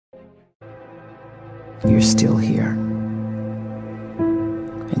you're still here.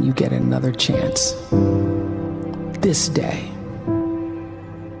 And you get another chance this day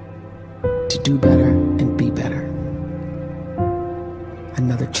to do better and be better.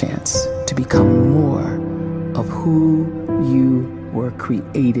 Another chance to become more of who you were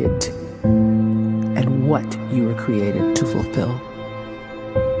created and what you were created to fulfill.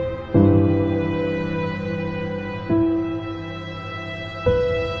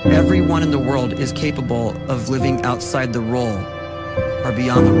 Everyone in the world is capable of living outside the role or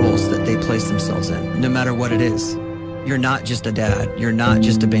beyond the roles that they place themselves in, no matter what it is. You're not just a dad, you're not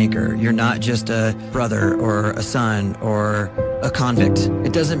just a banker, you're not just a brother or a son or a convict.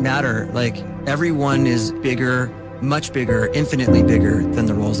 It doesn't matter. Like, everyone is bigger, much bigger, infinitely bigger than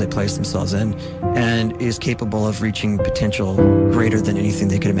the roles they place themselves in, and is capable of reaching potential greater than anything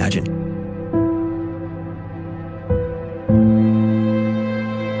they could imagine.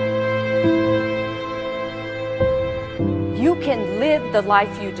 You can live the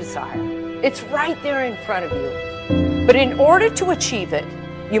life you desire. It's right there in front of you. But in order to achieve it,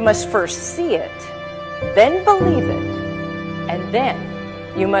 you must first see it, then believe it, and then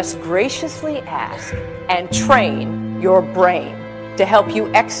you must graciously ask and train your brain to help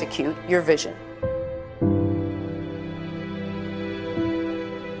you execute your vision.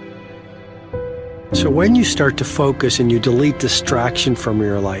 So when you start to focus and you delete distraction from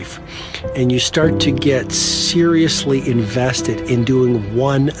your life, and you start to get seriously invested in doing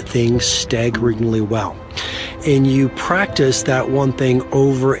one thing staggeringly well, and you practice that one thing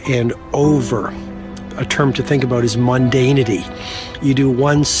over and over, a term to think about is mundanity. You do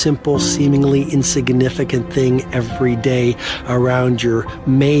one simple, seemingly insignificant thing every day around your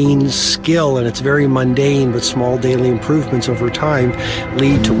main skill, and it's very mundane, but small daily improvements over time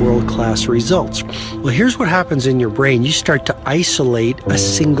lead to world-class results. Well, here's what happens in your brain. You start to isolate a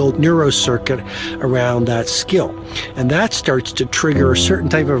single neurocircuit around that skill, and that starts to trigger a certain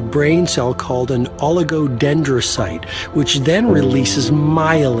type of brain cell called an oligodendrocyte, which then releases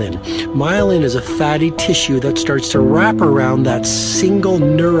myelin. Myelin is a fatty tissue that starts to wrap around that single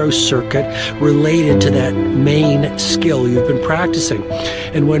neurocircuit related to that main skill you've been practicing.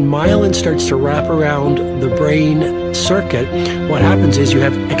 And when myelin starts to wrap around the brain circuit, what happens is you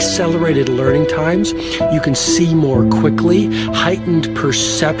have accelerated learning times, you can see more quickly, heightened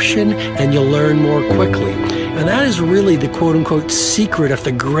perception, and you'll learn more quickly. And that is really the quote-unquote secret of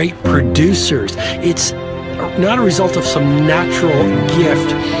the great producers. It's not a result of some natural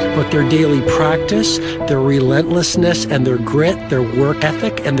gift, but their daily practice, their relentlessness and their grit, their work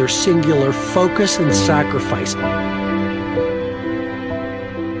ethic, and their singular focus and sacrifice.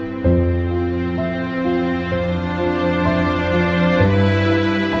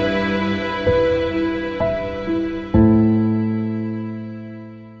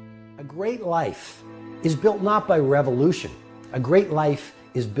 A great life is built not by revolution. A great life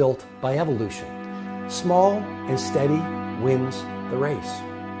is built by evolution. Small and steady wins the race.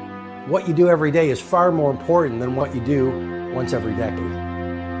 What you do every day is far more important than what you do once every decade.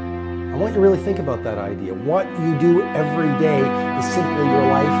 I want you to really think about that idea. What you do every day is simply your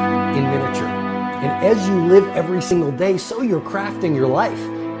life in miniature. And as you live every single day, so you're crafting your life.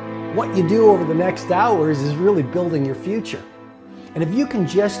 What you do over the next hours is really building your future. And if you can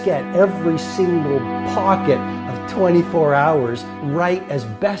just get every single pocket of 24 hours right as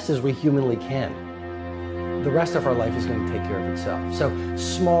best as we humanly can, the rest of our life is going to take care of itself. So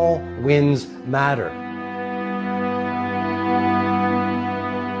small wins matter.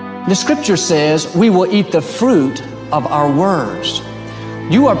 The scripture says we will eat the fruit of our words.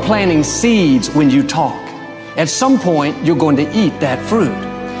 You are planting seeds when you talk. At some point, you're going to eat that fruit.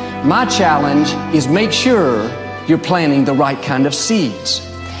 My challenge is make sure you're planting the right kind of seeds.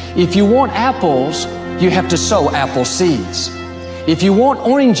 If you want apples, you have to sow apple seeds. If you want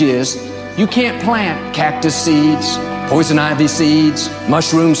oranges, you can't plant cactus seeds, poison ivy seeds,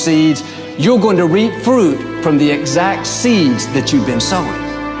 mushroom seeds. You're going to reap fruit from the exact seeds that you've been sowing.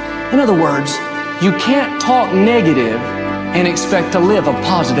 In other words, you can't talk negative and expect to live a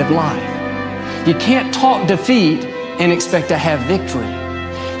positive life. You can't talk defeat and expect to have victory.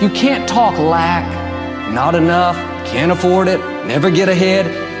 You can't talk lack, not enough, can't afford it, never get ahead,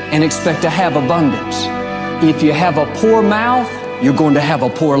 and expect to have abundance. If you have a poor mouth, you're going to have a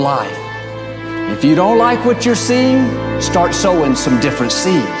poor life. If you don't like what you're seeing, start sowing some different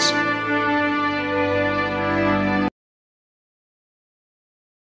seeds.